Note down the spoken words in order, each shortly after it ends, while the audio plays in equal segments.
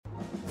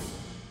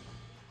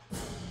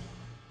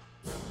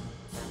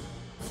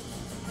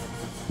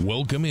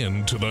Welcome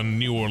in to the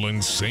New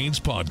Orleans Saints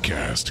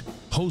podcast,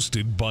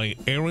 hosted by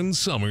Aaron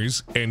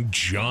Summers and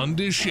John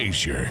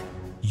DeShazier.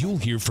 You'll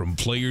hear from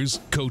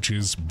players,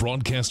 coaches,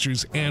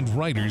 broadcasters, and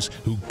writers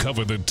who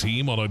cover the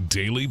team on a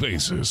daily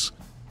basis.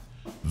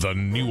 The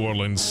New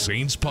Orleans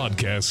Saints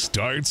podcast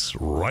starts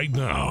right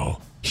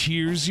now.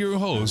 Here's your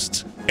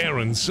hosts,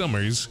 Aaron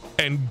Summers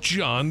and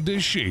John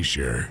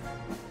DeShazier.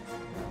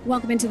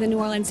 Welcome into the New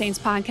Orleans Saints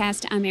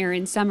podcast. I'm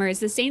Aaron Summers.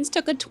 The Saints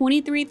took a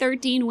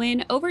 23-13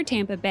 win over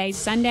Tampa Bay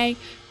Sunday,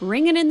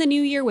 ringing in the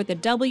new year with a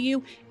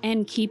W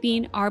and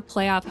keeping our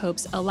playoff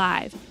hopes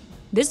alive.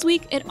 This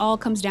week, it all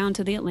comes down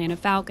to the Atlanta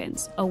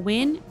Falcons. A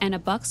win and a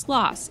Bucs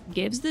loss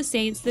gives the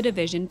Saints the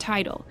division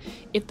title.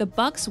 If the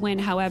Bucs win,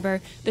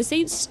 however, the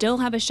Saints still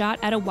have a shot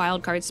at a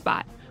wild card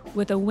spot,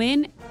 with a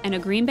win and a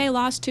Green Bay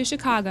loss to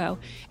Chicago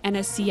and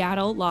a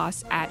Seattle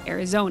loss at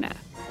Arizona.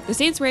 The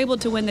Saints were able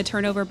to win the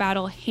turnover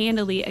battle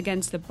handily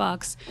against the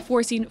Bucs,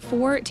 forcing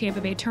 4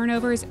 Tampa Bay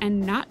turnovers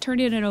and not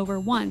turning it over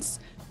once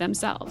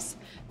themselves.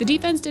 The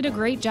defense did a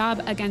great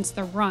job against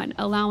the run,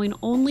 allowing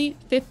only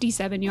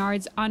 57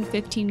 yards on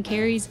 15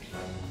 carries,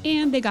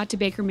 and they got to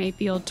Baker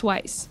Mayfield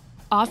twice.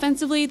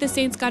 Offensively, the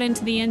Saints got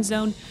into the end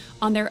zone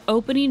on their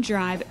opening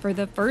drive for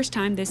the first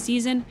time this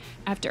season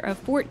after a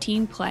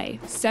 14-play,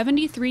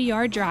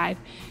 73-yard drive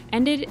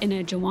ended in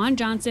a Juwan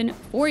Johnson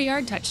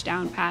 4-yard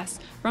touchdown pass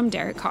from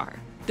Derek Carr.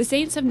 The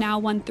Saints have now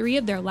won 3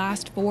 of their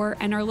last 4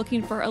 and are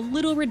looking for a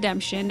little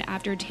redemption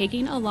after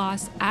taking a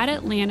loss at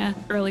Atlanta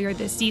earlier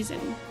this season.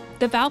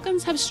 The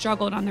Falcons have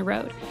struggled on the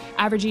road,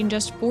 averaging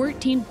just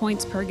 14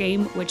 points per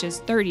game, which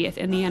is 30th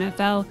in the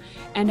NFL,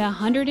 and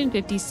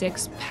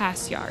 156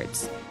 pass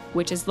yards,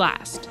 which is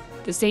last.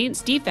 The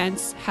Saints'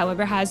 defense,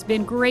 however, has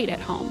been great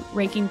at home,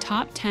 ranking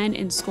top 10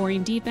 in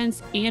scoring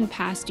defense and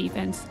pass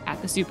defense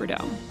at the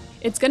Superdome.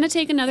 It's going to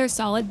take another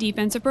solid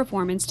defensive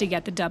performance to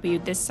get the W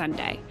this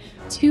Sunday.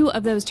 2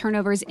 of those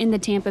turnovers in the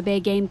Tampa Bay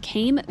game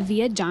came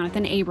via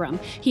Johnathan Abram.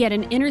 He had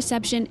an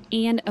interception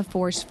and a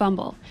forced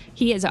fumble.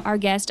 He is our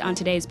guest on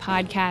today's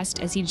podcast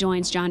as he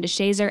joins John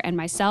DeShazier and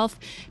myself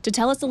to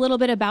tell us a little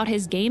bit about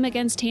his game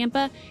against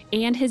Tampa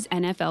and his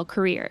NFL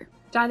career.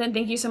 Johnathan,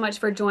 thank you so much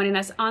for joining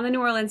us on the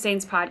New Orleans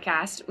Saints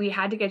podcast. We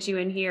had to get you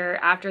in here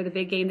after the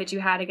big game that you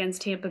had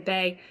against Tampa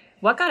Bay.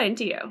 What got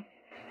into you?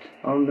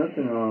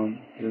 Nothing.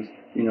 Just,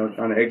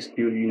 trying to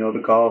execute,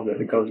 the call that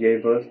the coach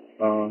gave us.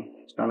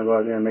 Just trying to go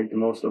out there and make the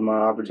most of my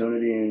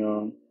opportunity.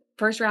 And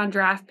first round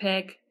draft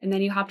pick, and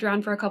then you hopped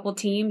around for a couple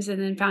teams and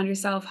then found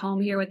yourself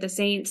home here with the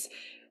Saints.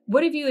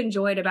 What have you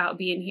enjoyed about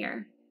being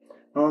here?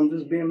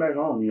 Just being back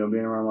home, being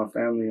around my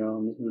family.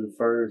 This was the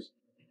first,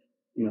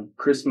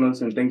 Christmas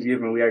and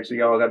Thanksgiving we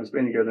actually all got to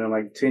spend together in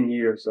like 10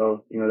 years.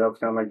 So, that was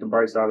kind of like the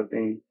bright side of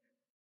things.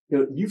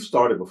 You've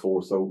started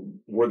before, so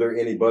were there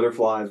any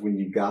butterflies when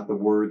you got the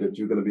word that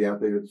you're going to be out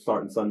there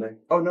starting Sunday?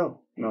 Oh, no,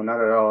 not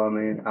at all. I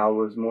mean, I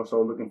was more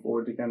so looking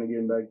forward to kind of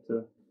getting back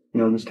to,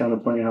 just kind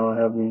of playing how I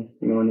have been,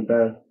 in the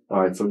past.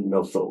 All right,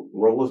 so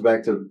roll us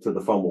back to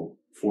the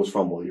forced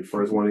fumble, your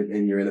first one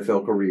in your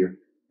NFL career.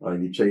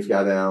 You chase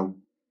guy down,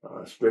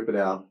 strip it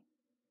out,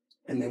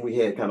 and then we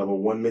had kind of a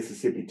 1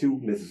 Mississippi, 2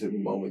 Mississippi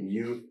moment.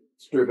 You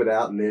strip it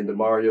out, and then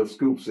DeMario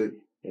scoops it.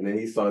 And then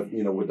he started,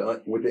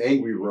 with the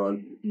angry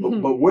run.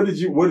 But what did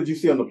you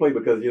see on the play?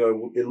 Because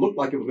it looked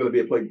like it was going to be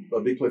a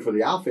big play for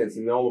the offense,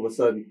 and then all of a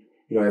sudden,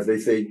 as they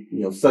say,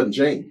 sudden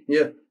change.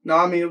 Yeah. No,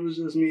 I mean it was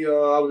just me.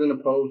 I was in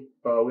the post.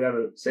 We had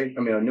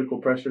a nickel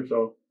pressure,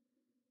 so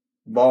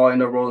ball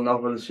ended up rolling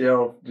off of the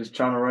shelf. Just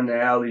trying to run the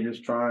alley,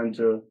 just trying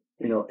to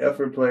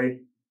effort play.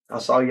 I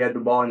saw he had the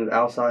ball in his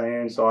outside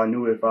hand, so I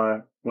knew if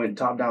I went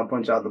top down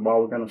punch out, the ball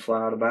was going to fly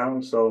out of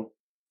bounds. So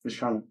just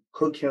trying to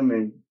hook him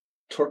and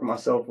torque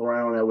myself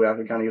around that way I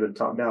could kind of get a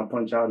top-down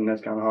punch out, and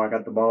that's kind of how I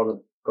got the ball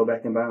to go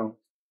back in bounds.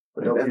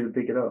 But help you to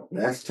pick it up.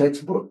 That's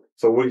textbook.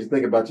 So what did you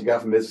think about your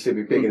guy from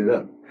Mississippi picking it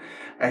up?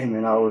 Hey,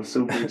 man, I was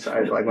super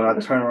excited. Like, when I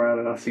turn around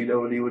and I see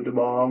Double D with the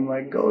ball, I'm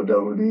like, go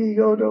Double D,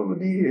 go Double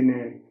D. And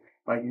then,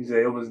 like you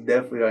said, it was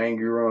definitely an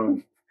angry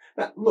run.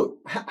 Now, look,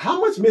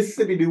 how much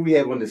Mississippi do we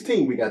have on this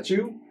team? We got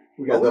you.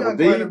 We got Double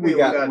D. We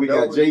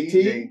got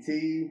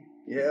JT.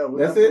 Yeah,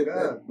 that's it.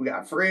 We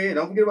got Fred.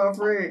 Don't forget about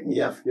Fred.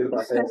 Yeah, forget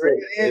about that. Fred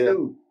and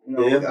Dude. We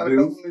got a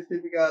couple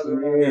Mississippi guys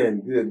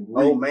around. Good.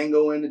 Old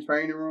Mango in the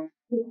training room,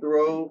 the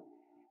road.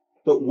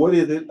 So what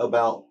is it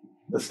about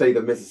the state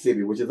of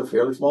Mississippi, which is a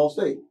fairly small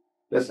state,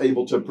 that's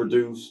able to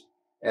produce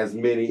as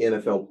many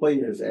NFL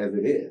players as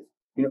it is?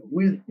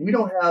 We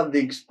don't have the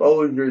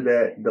exposure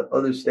that the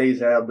other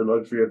states have the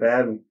luxury of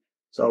having.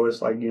 So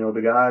it's like,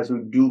 the guys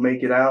who do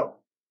make it out,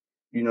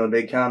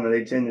 they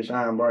tend to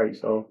shine bright.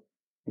 So,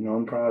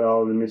 I'm proud of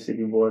all the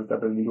Mississippi boys that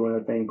have been doing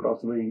their thing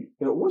across the league.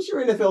 What's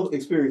your NFL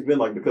experience been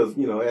like? Because,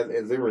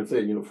 as Aaron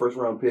said, first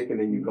round pick, and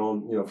then you've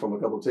gone, from a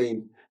couple of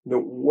teams.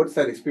 What's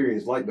that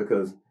experience like?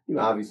 Because,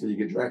 obviously you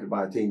get drafted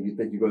by a team, you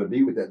think you're going to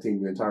be with that team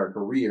your entire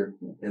career,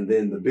 and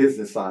then the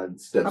business side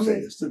steps in.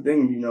 It's the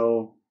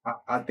thing,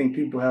 I think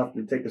people have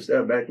to take a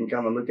step back and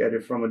kind of look at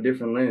it from a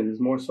different lens. It's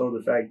more so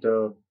the fact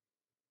of,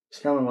 it's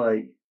kind of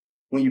like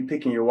when you're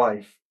picking your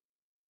wife,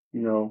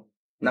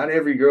 not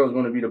every girl is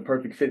going to be the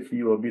perfect fit for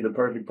you or be the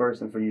perfect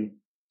person for you.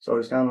 So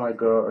it's kind of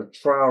like a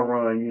trial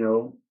run, you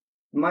know.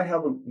 You might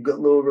have a good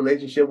little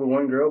relationship with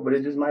one girl, but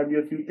it just might be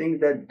a few things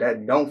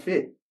that don't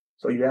fit.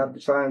 So you have to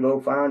try and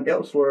go find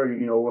elsewhere,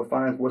 you know, or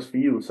find what's for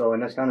you. So,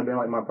 and that's kind of been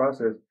like my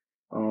process.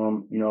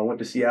 You know, I went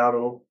to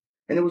Seattle,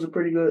 and it was a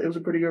pretty good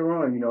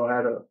run. You know, I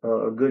had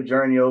a good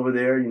journey over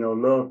there. You know,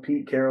 love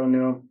Pete Carroll and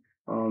them,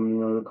 you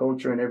know, the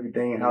culture and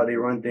everything and how they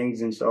run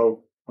things. And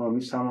so,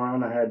 this time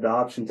around, I had the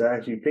option to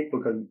actually pick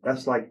because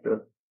that's like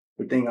the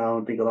thing I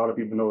don't think a lot of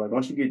people know. Like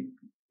once you get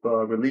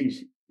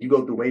released, you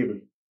go through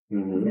waivers.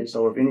 Mm-hmm. And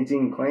so if any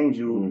team claims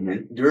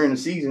you during the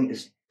season,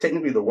 it's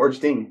technically the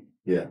worst team.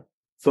 Yeah.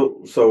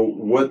 So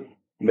what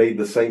made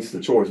the Saints the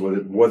choice?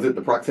 Was it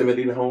the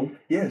proximity to home?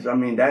 Yes, I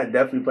mean that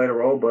definitely played a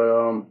role,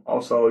 but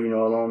also, you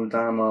know, along the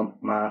time,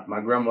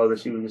 my grandmother,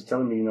 she was just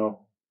telling me, you know,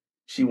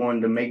 she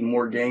wanted to make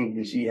more games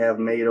than she have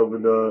made over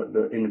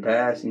the in the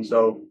past, and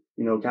so,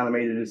 you know, kind of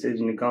made the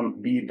decision to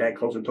come be that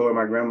closer toward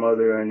my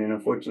grandmother, and then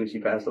unfortunately she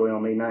passed away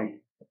on May 9th.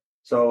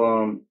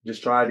 So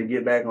just tried to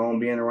get back home,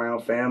 being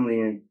around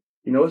family, and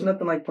you know, it's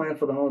nothing like playing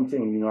for the home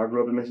team. You know, I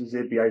grew up in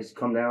Mississippi. I used to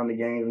come down to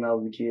games when I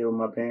was a kid with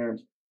my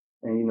parents,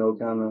 and you know,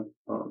 kind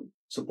of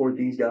support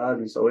these guys.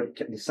 And so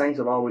the Saints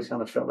have always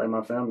kind of felt like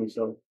my family.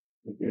 So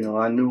you know,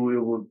 I knew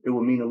it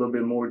would mean a little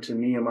bit more to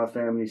me and my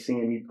family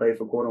seeing me play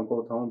for quote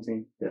unquote the home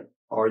team. Yeah.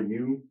 Are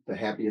you the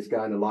happiest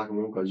guy in the locker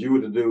room? Because you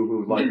were the dude who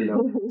was like, you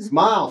know,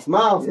 smile,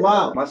 smile,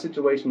 smile. My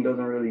situation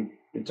doesn't really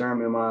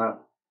determine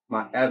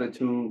my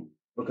attitude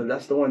because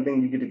that's the one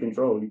thing you get to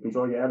control. You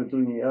control your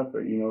attitude and your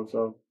effort, you know.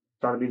 So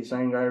try to be the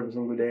same guy every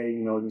single day, you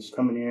know, just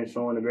coming in,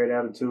 showing a great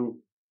attitude,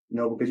 you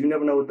know, because you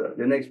never know what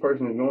the next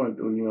person is going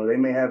through. You know, they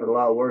may have it a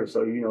lot worse.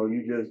 So, you know,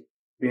 you just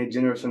being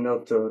generous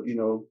enough to, you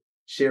know,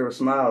 share a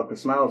smile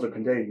because smiles are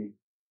contagious.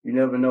 You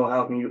never know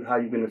how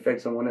you can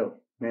affect someone else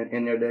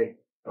in their day.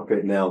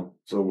 Okay, now,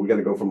 so we're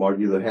gonna go from are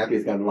you the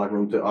happiest guy in the locker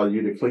room to are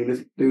you the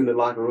cleanest dude in the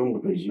locker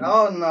room? Because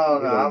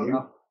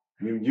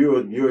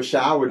you're a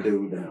shower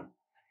dude now.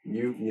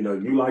 You know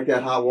you like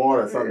that hot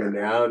water or something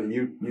now.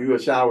 You a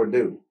shower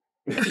dude.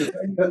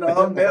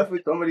 I'm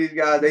definitely some of these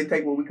guys. They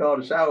take what we call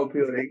the shower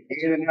pill. They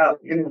in and out,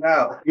 in and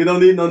out. You don't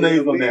need no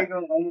names on that.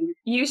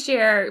 You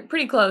share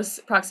pretty close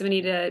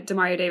proximity to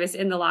Demario Davis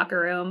in the locker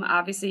room.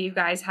 Obviously, you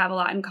guys have a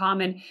lot in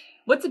common.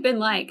 What's it been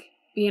like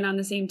being on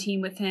the same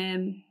team with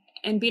him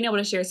and being able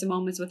to share some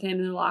moments with him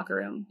in the locker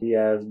room? He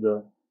has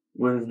the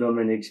wisdom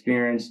and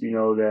experience, you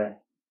know,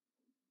 that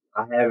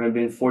I haven't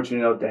been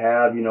fortunate enough to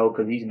have, you know,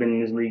 because he's been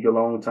in this league a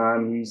long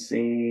time. He's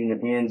seen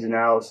the ins and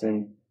outs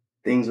and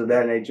things of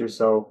that nature.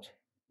 So,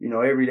 you know,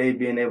 every day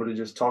being able to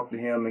just talk to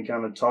him and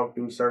kind of talk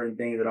through certain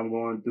things that I'm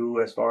going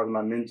through as far as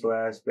my mental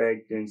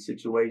aspect and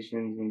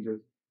situations and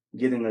just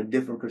getting a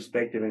different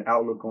perspective and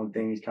outlook on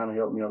things kind of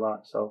helped me a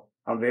lot. So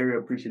I'm very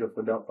appreciative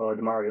for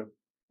Demario.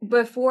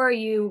 Before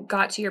you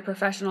got to your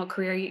professional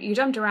career, you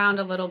jumped around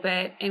a little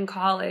bit in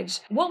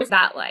college. What was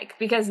that like?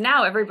 Because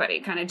now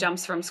everybody kind of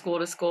jumps from school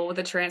to school with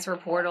the transfer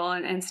portal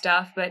and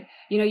stuff. But,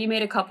 you know, you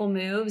made a couple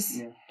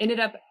moves, ended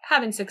up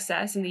having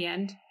success in the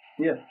end.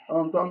 Yeah.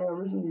 So I mean,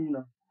 originally, you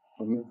know,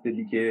 a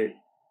Mississippi kid.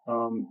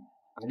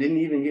 I didn't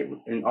even get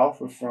an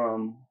offer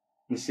from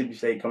Mississippi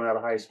State coming out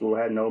of high school.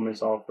 I had no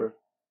miss offer.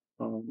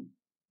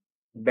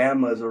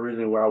 Bama is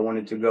originally where I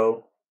wanted to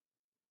go,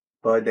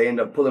 but they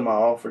ended up pulling my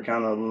offer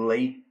kind of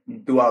late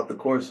throughout the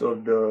course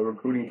of the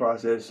recruiting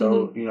process.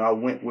 So, you know, I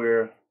went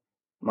where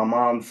my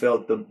mom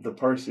felt the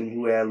person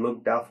who had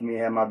looked out for me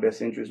had my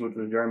best interest, which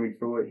was Jeremy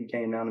Pruitt. He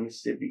came down to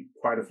Mississippi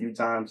quite a few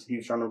times. He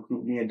was trying to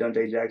recruit me and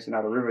Dante Jackson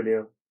out of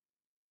Riverdale.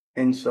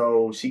 And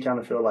so she kind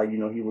of felt like, you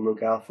know, he would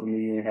look out for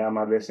me and have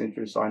my best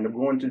interest. So I ended up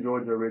going to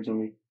Georgia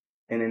originally.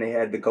 And then they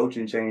had the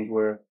coaching change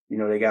where, you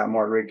know, they got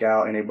Mark Rick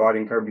out and they brought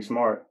in Kirby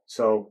Smart.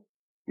 So,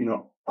 you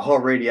know,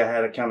 already I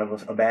had a kind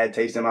of a bad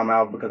taste in my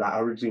mouth because I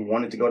originally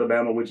wanted to go to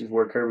Bama, which is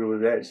where Kirby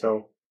was at.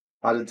 So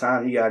by the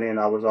time he got in,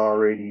 I was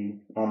already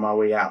on my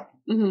way out.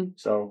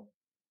 So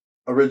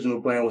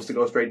original plan was to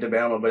go straight to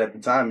Bama, but at the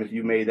time, if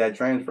you made that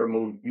transfer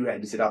move, you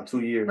had to sit out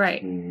 2 years.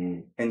 Right.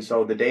 And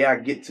so the day I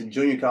get to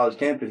junior college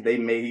campus, they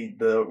made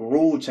the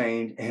rule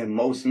change, and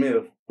Mo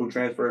Smith, who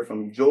transferred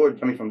from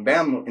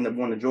Bama, ended up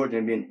going to Georgia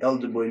and being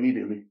eligible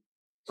immediately.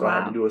 So I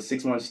had to do a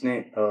 6-month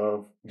stint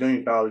of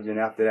junior college, and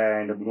after that,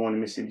 I ended up going to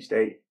Mississippi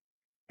State.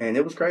 And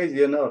it was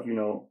crazy enough, you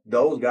know,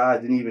 those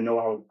guys didn't even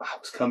know I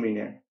was coming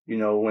there. You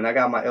know, when I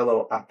got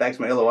I faxed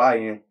my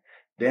LOI in,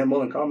 Dan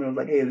Mullen called me and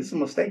was like, hey, is this a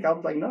mistake? I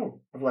was like,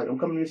 no. I was like, I'm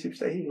coming to Mississippi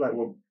State. He was like,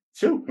 well,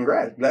 shoot,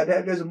 congrats. Glad to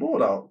have you as a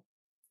Bulldog.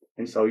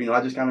 And so, you know,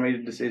 I just kind of made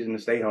a decision to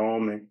stay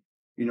home. And,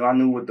 you know, I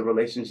knew what the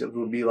relationships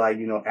would be like,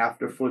 you know,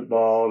 after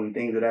football and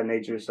things of that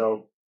nature.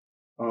 So,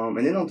 and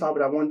then on top of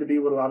that, I wanted to be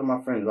with a lot of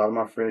my friends. A lot of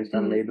my friends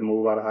kind of made the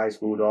move out of high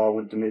school. They all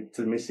went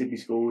to Mississippi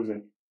schools.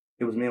 And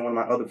it was me and one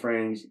of my other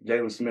friends,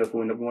 Jalen Smith,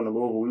 who ended up going to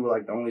Louisville. We were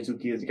like the only two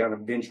kids to kind of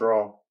venture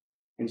off.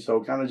 And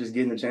so kind of just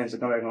getting the chance to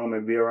come back home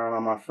and be around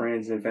all my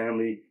friends and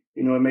family,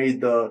 you know, it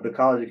made the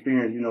college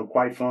experience, you know,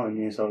 quite fun.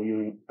 And so, you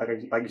know,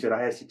 like you said,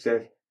 I had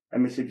success at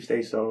Mississippi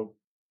State. So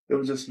it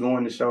was just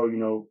going to show, you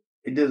know,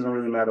 it doesn't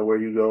really matter where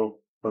you go.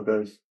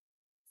 because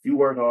if you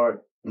work hard,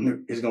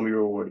 it's going to be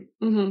rewarded.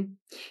 Mm-hmm.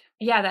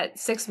 Yeah, that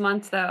 6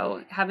 months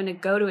though, having to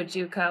go to a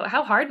JUCO,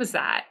 how hard was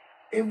that?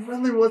 It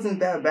really wasn't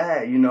that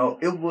bad, you know.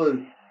 It was.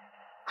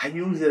 I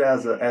use it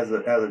as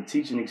a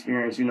teaching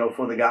experience, you know,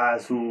 for the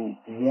guys who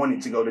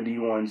wanted to go to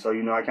D1. So,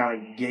 you know, I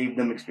kind of gave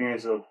them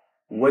experience of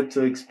what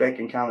to expect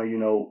and kind of, you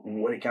know,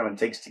 what it kind of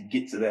takes to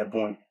get to that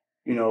point,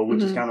 you know,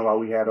 which is kind of why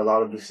we had a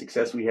lot of the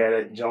success we had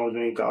at Jones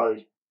Junior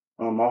College.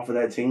 Off of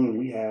that team,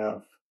 we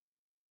have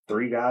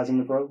 3 guys in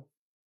the pro.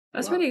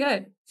 That's pretty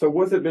good. So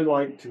what's it been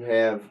like to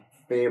have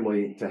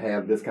family, to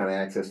have this kind of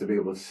access, to be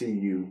able to see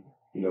you,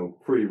 you know,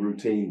 pretty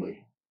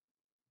routinely?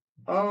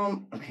 I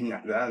mean,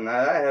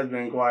 that has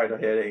been quite a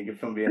headache,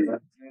 if I'm being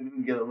honest.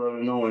 It get a little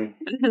annoying.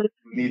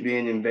 Me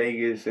being in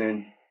Vegas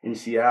and in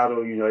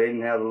Seattle, you know, they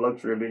didn't have the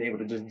luxury of being able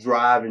to just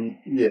drive and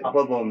pop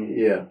up on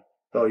me. Yeah.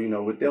 So, you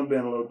know, with them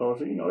being a little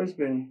closer, you know, it's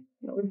been,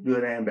 you know, it's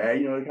good and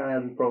bad. You know, it kind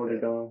of has its pros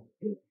and cons.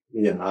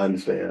 Yeah, I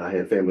understand. I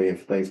had family in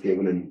for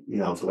Thanksgiving, and, you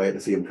know, I was glad to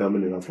see him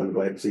coming, and I was kind of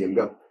glad to see him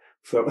go.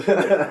 So,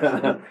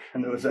 I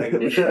know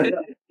exactly.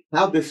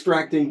 How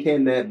distracting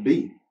can that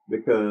be?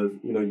 Because,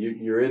 you know,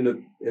 you're in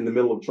the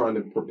middle of trying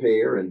to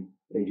prepare and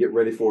get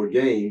ready for a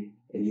game,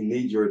 and you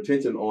need your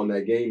attention on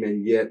that game,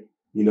 and yet,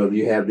 you know,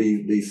 you have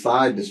these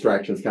side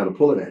distractions kind of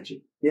pulling at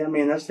you. Yeah, I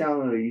mean, that's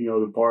kind of, you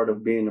know, the part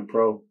of being a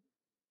pro.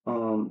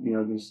 You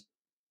know, just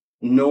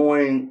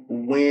knowing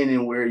when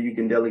and where you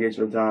can delegate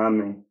your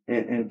time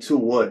and to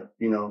what,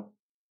 you know.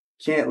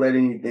 Can't let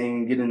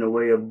anything get in the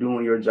way of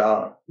doing your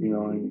job, you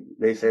know, and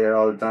they say that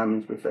all the time in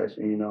this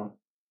profession, you know.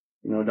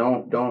 You know,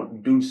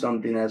 don't do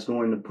something that's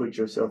going to put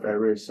yourself at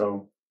risk.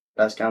 So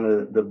that's kind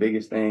of the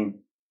biggest thing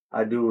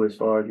I do as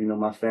far as, you know,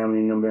 my family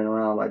and them being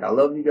around. Like, I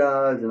love you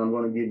guys and I'm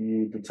going to give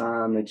you the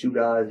time that you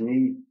guys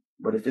need.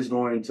 But if it's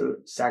going to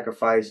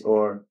sacrifice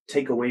or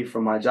take away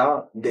from my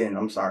job, then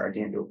I'm sorry, I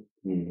can't do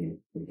it.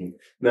 Mm-hmm. Mm-hmm.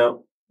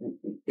 Now,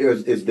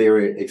 is there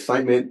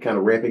excitement kind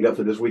of ramping up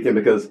for this weekend?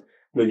 Because, you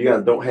know, you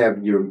guys don't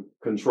have your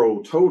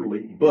control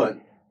totally, but,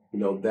 you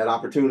know, that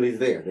opportunity is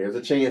there. There's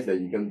a chance that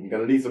you're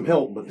gonna need some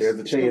help, but there's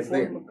a chance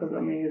there. Because, I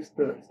mean, it's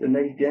the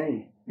next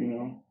game, you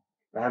know.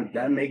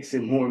 That makes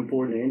it more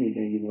important than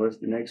anything, you know. It's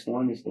the next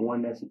one. It's the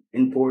one that's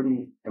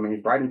important. I mean,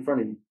 it's right in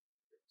front of you.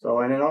 So,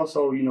 and then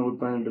also, you know, we're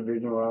playing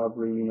division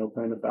rivalry, you know,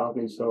 playing the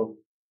Falcons. So,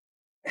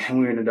 and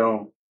we're in the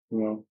dome, you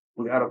know.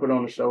 We got to put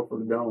on the show for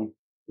the dome.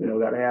 You know,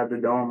 got to have the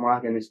dome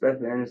rocking,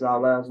 especially, and it's our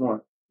last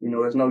one. You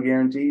know, there's no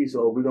guarantee.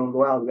 So if we're going to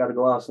go out, we got to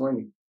go out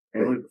swinging.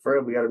 And we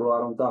preferably got to go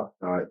out on top.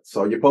 All right.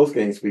 So your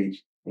post-game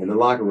speech in the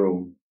locker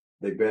room,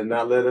 they better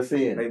not let us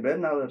in. They better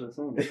not let us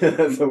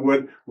in. So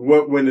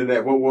what went in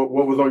that? What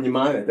was on your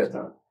mind at that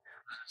time?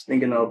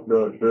 Thinking of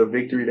the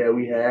victory that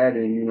we had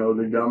and, you know,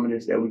 the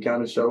dominance that we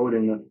kind of showed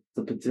and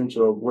the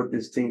potential of what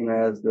this team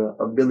has, the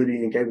ability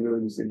and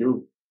capabilities to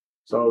do.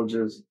 So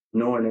just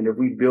knowing that if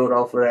we build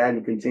off of that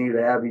and continue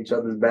to have each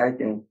other's back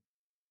and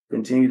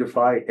continue to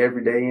fight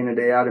every day in and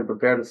day out and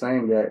prepare the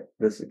same, that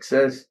the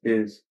success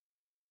is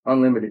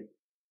unlimited.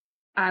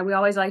 We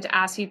always like to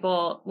ask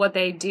people what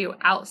they do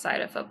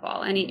outside of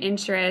football. Any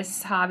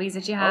interests, hobbies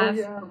that you have? Oh,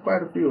 yeah,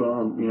 quite a few.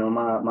 You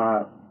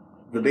know,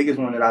 the biggest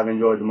one that I've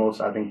enjoyed the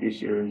most, I think,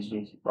 this year is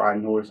just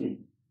riding horses.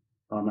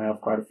 I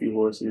have quite a few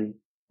horses.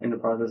 In the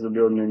process of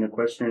building an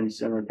equestrian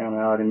center kind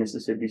of out in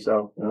Mississippi.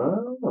 So,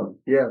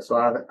 yeah, so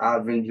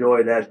I've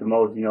enjoyed that the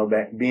most, you know,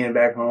 being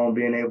back home,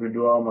 being able to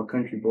do all my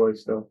country boy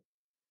stuff.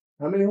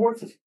 How many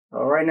horses?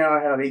 Right now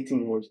I have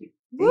 18 horses.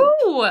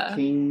 Woo!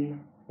 18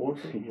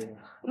 horses? Yeah.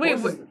 Wait,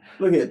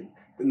 look at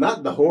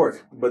not the horse,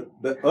 but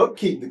the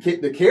upkeep,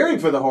 the caring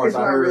for the horse.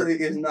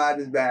 It's not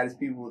as bad as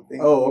people would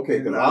think. Oh, okay.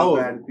 It's not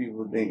as bad as people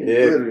would think.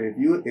 Yeah.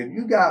 Literally, if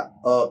you got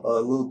a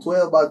little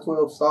 12 by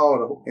 12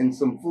 stall and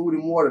some food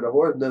and water, the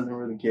horse doesn't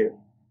really care.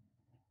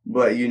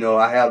 But, you know,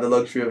 I have the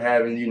luxury of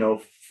having, you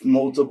know,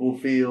 multiple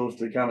fields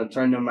to kind of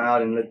turn them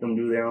out and let them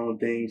do their own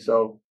thing.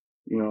 So,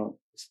 you know,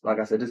 like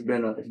I said, it's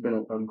been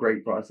a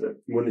great process.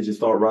 When did you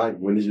start riding?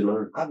 When did you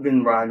learn? I've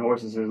been riding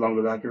horses as long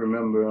as I can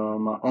remember.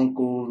 My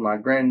uncles, my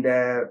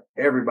granddad,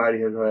 everybody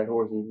has had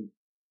horses.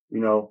 You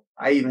know,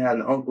 I even had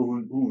an uncle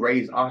who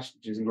raised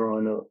ostriches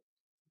growing up.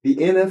 The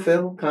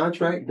NFL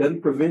contract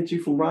doesn't prevent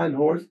you from riding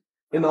horse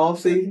in the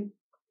off season?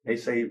 They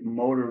say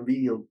motor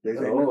vehicle. They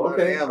say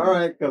okay, all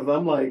right, because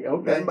I'm like,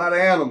 okay. Nothing by the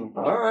animal.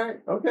 All right,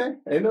 okay.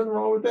 Ain't nothing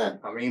wrong with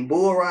that. I mean,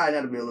 bull riding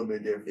had to be a little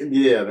bit different.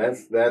 Yeah,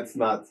 that's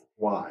not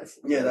wise.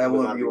 Yeah, that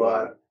wouldn't be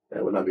wise.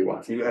 That would not be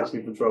wise. You ask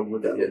me for trouble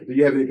with that. Yeah. Do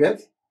you have any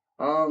pets?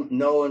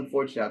 No,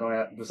 unfortunately, I don't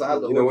have.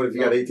 Besides, you know what? If you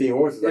got 18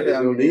 horses, I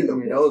don't need them. I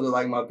mean, those are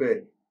like my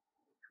pet.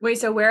 Wait,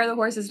 so where are the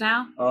horses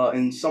now?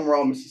 In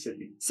Summerall,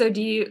 Mississippi. So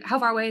how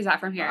far away is that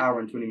from here? An hour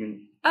and 20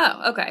 minutes.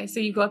 Oh, okay. So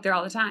you go up there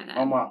all the time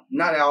then?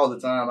 Not all the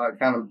time. I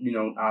kind of, you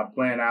know, I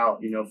plan out,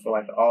 you know, for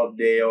like the off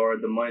day or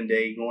the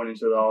Monday going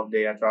into the off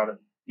day. I try to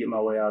get my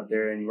way out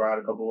there and ride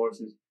a couple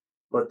horses.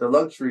 But the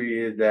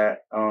luxury is that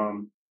I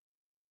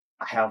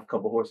have a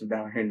couple horses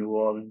down here in New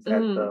Orleans at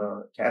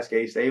the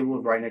Cascade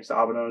Stables right next to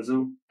Audubon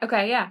Zoo.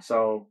 Okay, yeah.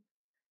 So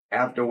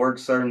after work,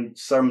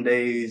 some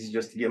days,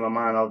 just to get my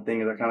mind off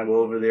things, I kind of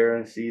go over there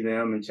and see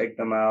them and check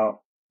them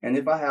out. And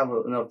if I have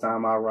enough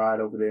time, I'll ride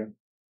over there.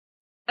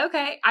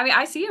 Okay. I mean,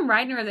 I see him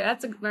riding over there.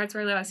 That's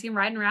really, I see him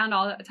riding around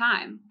all the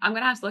time. I'm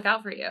going to have to look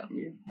out for you.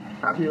 Yeah,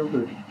 I feel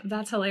good.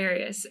 That's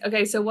hilarious.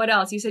 Okay, so what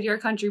else? You said you're a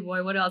country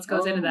boy. What else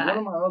goes into that? One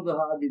of my other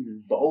hobbies is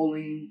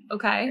bowling.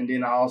 Okay. And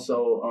then I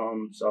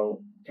also,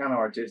 so kind of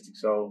artistic.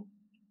 So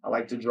I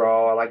like to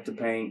draw. I like to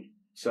paint.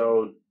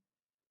 So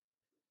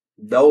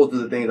those are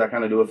the things I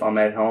kind of do if I'm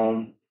at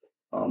home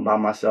by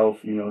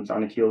myself,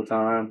 trying to kill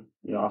time.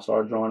 I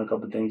started drawing a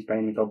couple of things,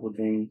 painting a couple of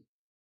things.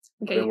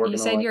 Okay, you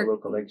said you're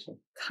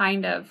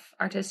kind of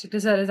artistic.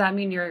 Does that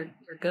mean you're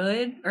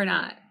good or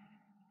not?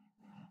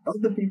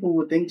 Other people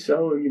would think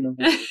so, You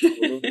don't have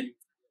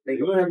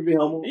to be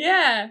humble.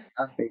 Yeah.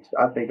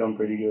 I think I'm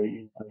pretty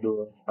good.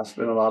 I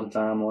spend a lot of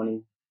time on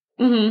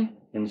it. Mm-hmm.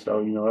 And so,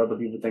 other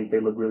people think they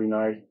look really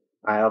nice.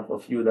 I have a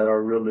few that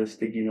are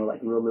realistic, like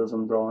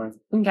realism drawing.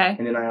 Okay.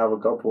 And then I have a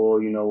couple,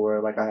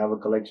 where like I have a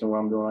collection where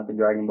I'm doing like a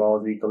Dragon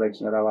Ball Z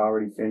collection that I've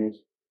already finished.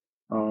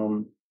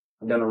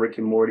 I've done a Rick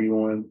and Morty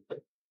one.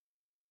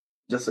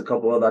 Just a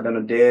couple other. I've done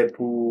a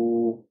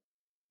Deadpool,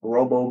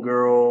 Robo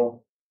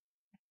Girl,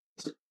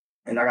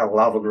 and I got a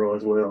Lava Girl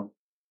as well.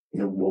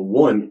 Well,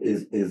 one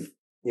is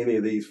any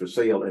of these for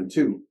sale, and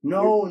two.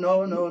 No. I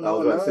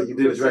was about to say you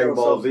did a Dragon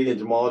Ball Z and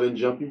Jamal didn't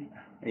jump you.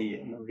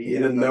 Yeah, no, he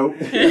didn't know.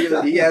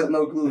 He has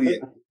no clue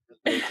yet.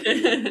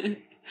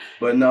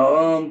 But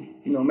no,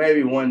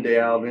 maybe one day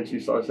I'll eventually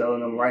start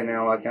selling them. Right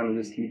now, I kind of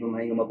just keep them,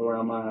 hang them up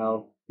around my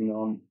house.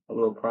 I'm a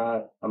little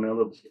proud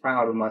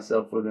of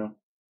myself for them.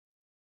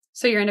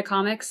 So you're into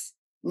comics?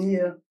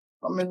 Yeah,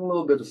 I'm in a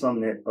little bit of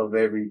something of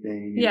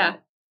everything. Yeah.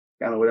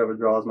 Kind of whatever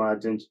draws my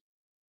attention.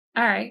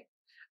 All right.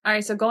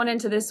 So going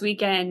into this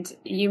weekend,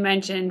 you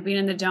mentioned being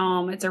in the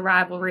Dome. It's a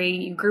rivalry.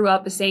 You grew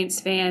up a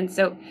Saints fan.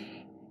 So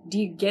do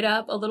you get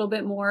up a little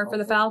bit more for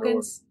the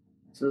Falcons? Sure.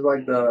 This is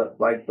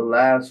like the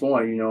last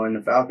one, and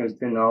the Falcons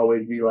tend to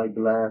always be like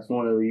the last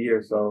one of the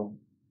year. So,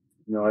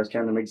 it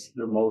kind of makes it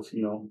the most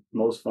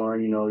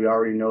fun. You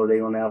already know they're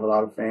going to have a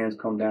lot of fans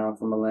come down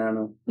from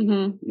Atlanta,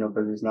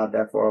 because it's not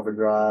that far of a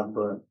drive,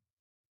 but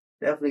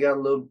definitely get a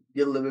little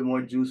bit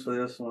more juice for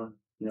this one,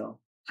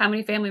 How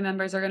many family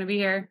members are going to be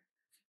here?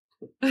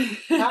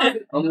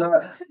 I'm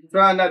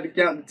trying not to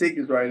count the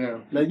tickets right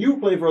now. Now, you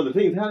play for other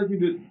teams. How did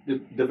you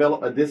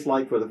develop a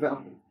dislike for the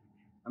Falcons?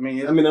 I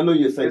mean, I know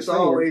you're saying it's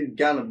always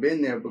kind of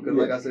been there because,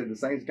 like I said, the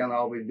Saints kind of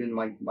always been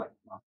like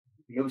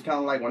it was kind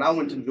of like when I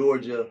went to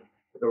Georgia,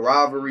 the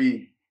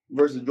rivalry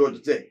versus Georgia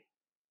Tech.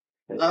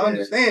 I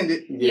understand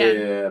it.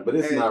 Yeah, but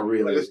it's not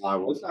really a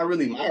rivalry. It's not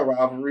really my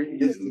rivalry.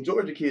 It's the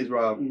Georgia kids'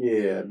 rivalry.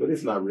 Yeah, but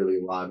it's not really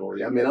a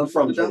rivalry. I mean, I'm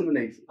from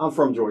Georgia. I'm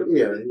from Georgia.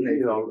 Yeah,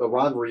 a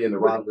rivalry and the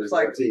rivalry is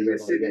like team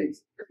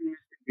games.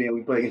 And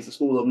we play against the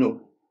school up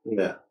north.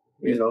 Yeah.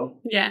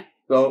 Yeah.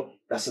 So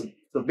that's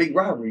a big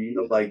rivalry.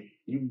 Like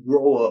you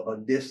grow a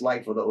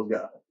dislike for those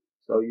guys.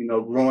 So,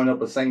 growing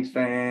up a Saints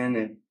fan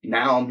and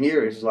now I'm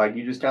here, it's like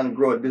you just kind of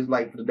grow a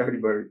dislike for the Dirty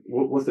Bird.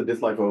 What's the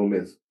dislike for Ole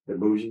Miss? They're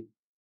bougie?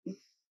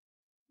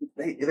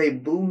 They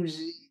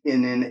bougie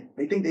and then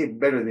they think they're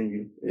better than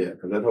you. Yeah,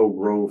 because that whole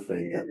Grove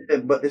thing. Yeah,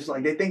 but it's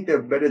like they think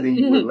they're better than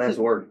you with less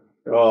work.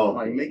 Oh.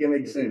 Like, make it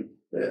make sense.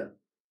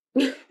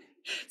 Yeah.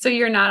 So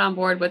you're not on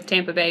board with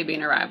Tampa Bay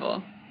being a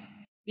rival?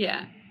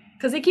 Yeah.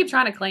 Because they keep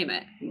trying to claim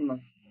it.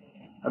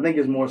 I think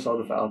it's more so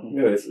the Falcons.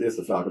 Yeah, it's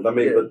the Falcons. I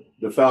mean, but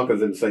the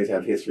Falcons and the Saints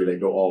have history. They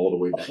go all the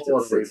way back to the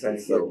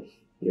 60s. So,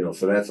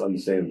 so that's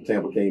understandable.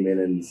 Tampa came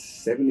in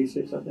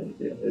 76, I think.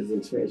 Yeah, it's an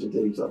expansion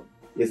team. So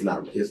it's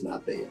not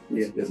there.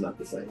 Yeah. It's not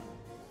the same.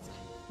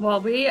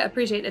 Well, we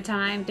appreciate the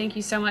time. Thank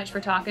you so much for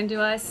talking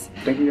to us.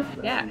 Thank you.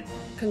 Yeah.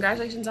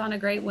 Congratulations on a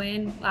great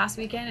win last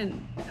weekend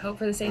and hope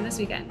for the same this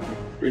weekend.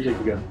 Appreciate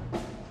you guys.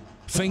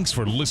 Thanks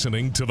for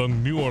listening to the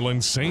New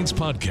Orleans Saints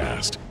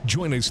podcast.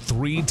 Join us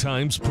 3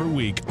 times per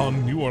week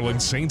on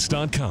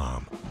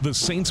NewOrleansSaints.com, the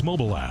Saints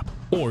mobile app,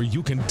 or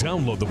you can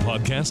download the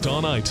podcast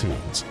on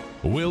iTunes.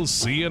 We'll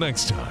see you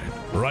next time,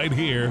 right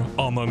here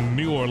on the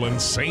New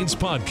Orleans Saints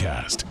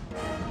podcast.